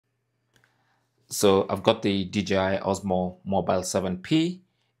So I've got the DJI Osmo Mobile 7P,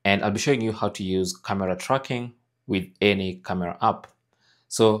 and I'll be showing you how to use camera tracking with any camera app.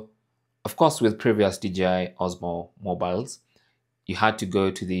 So of course, with previous DJI Osmo mobiles, you had to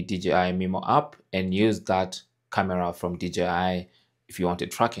go to the DJI Mimo app and use that camera from DJI if you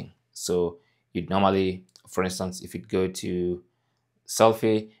wanted tracking. So you'd normally, for instance, if you go to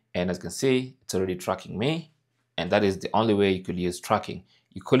selfie, and as you can see, it's already tracking me, and that is the only way you could use tracking.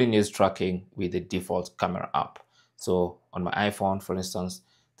 You couldn't use tracking with the default camera app. So on my iPhone, for instance,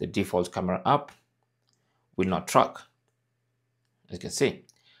 the default camera app will not track, as you can see.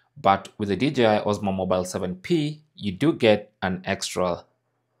 But with the DJI Osmo Mobile 7P, you do get an extra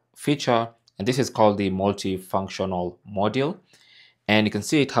feature, and this is called the multifunctional module. And you can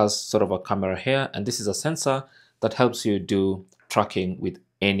see it has sort of a camera here, and this is a sensor that helps you do tracking with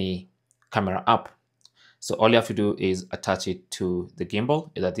any camera app. So all you have to do is attach it to the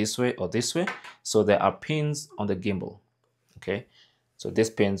gimbal, either this way or this way. So there are pins on the gimbal, okay? So this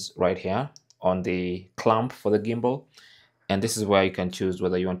pin's right here on the clamp for the gimbal, and this is where you can choose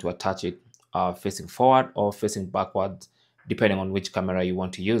whether you want to attach it facing forward or facing backward, depending on which camera you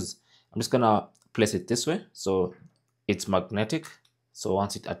want to use. I'm just gonna place it this way, so it's magnetic. So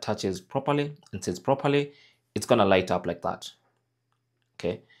once it attaches properly and sits properly, it's gonna light up like that,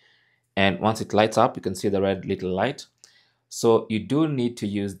 okay? And once it lights up, you can see the red little light. So you do need to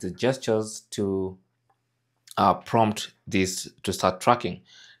use the gestures to prompt this to start tracking.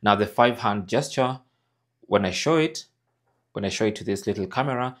 Now the 5-hand gesture, when I show it to this little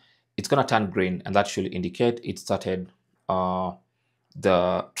camera, it's gonna turn green, and that should indicate it started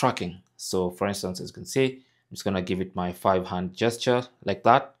the tracking. So for instance, as you can see, I'm just gonna give it my 5-hand gesture like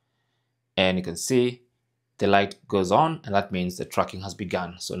that, and you can see the light goes on, and that means the tracking has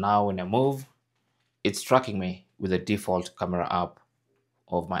begun. So now when I move, it's tracking me with the default camera app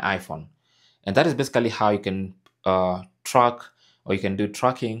of my iPhone. And that is basically how you can track, or you can do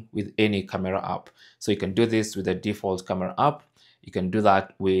tracking with any camera app. So you can do this with the default camera app. You can do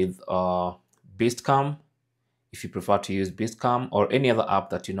that with Beastcam, if you prefer to use Beastcam, or any other app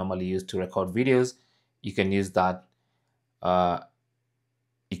that you normally use to record videos. You can use that.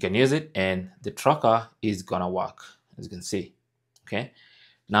 You can use it, and the tracker is gonna work, as you can see. Okay.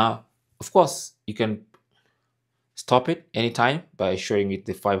 Now, of course, you can stop it anytime by showing it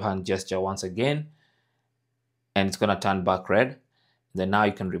the 5-hand gesture once again, and it's gonna turn back red. Then now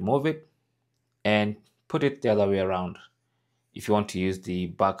you can remove it and put it the other way around. If you want to use the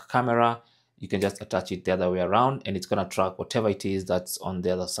back camera, you can just attach it the other way around, and it's gonna track whatever it is that's on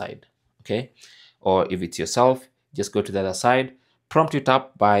the other side. Okay. Or if it's yourself, just go to the other side, prompt it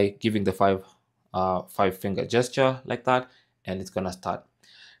up by giving the 5-finger gesture like that, and it's gonna start.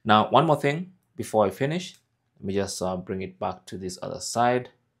 Now, one more thing before I finish, let me just bring it back to this other side,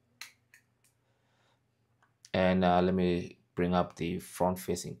 and let me bring up the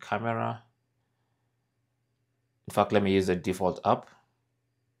front-facing camera. In fact, let me use the default app.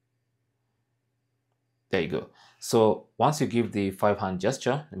 There you go. So once you give the 5-hand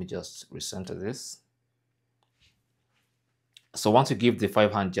gesture, let me just recenter this. So once you give the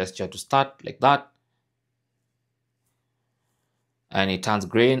 5-hand gesture to start like that, and it turns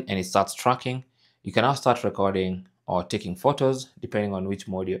green and it starts tracking, you can now start recording or taking photos depending on which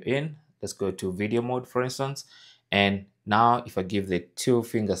mode you're in. Let's go to video mode, for instance. And now if I give the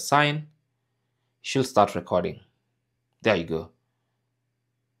 2-finger sign, she'll start recording. There you go.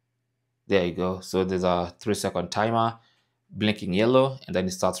 There you go. So there's a 3-second timer blinking yellow, and then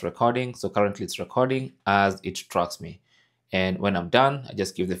it starts recording. So currently it's recording as it tracks me. And when I'm done, I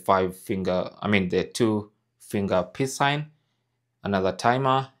just give the 2-finger peace sign, another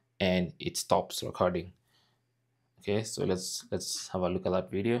timer, and it stops recording. Okay, so let's have a look at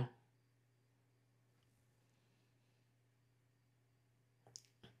that video.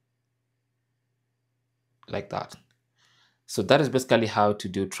 Like that. So that is basically how to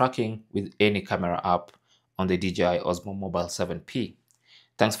do tracking with any camera app on the DJI Osmo Mobile 7P.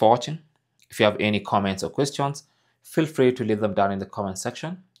 Thanks for watching. If you have any comments or questions, feel free to leave them down in the comment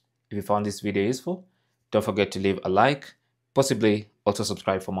section. If you found this video useful, don't forget to leave a like, possibly also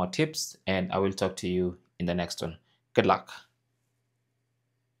subscribe for more tips, and I will talk to you in the next one. Good luck.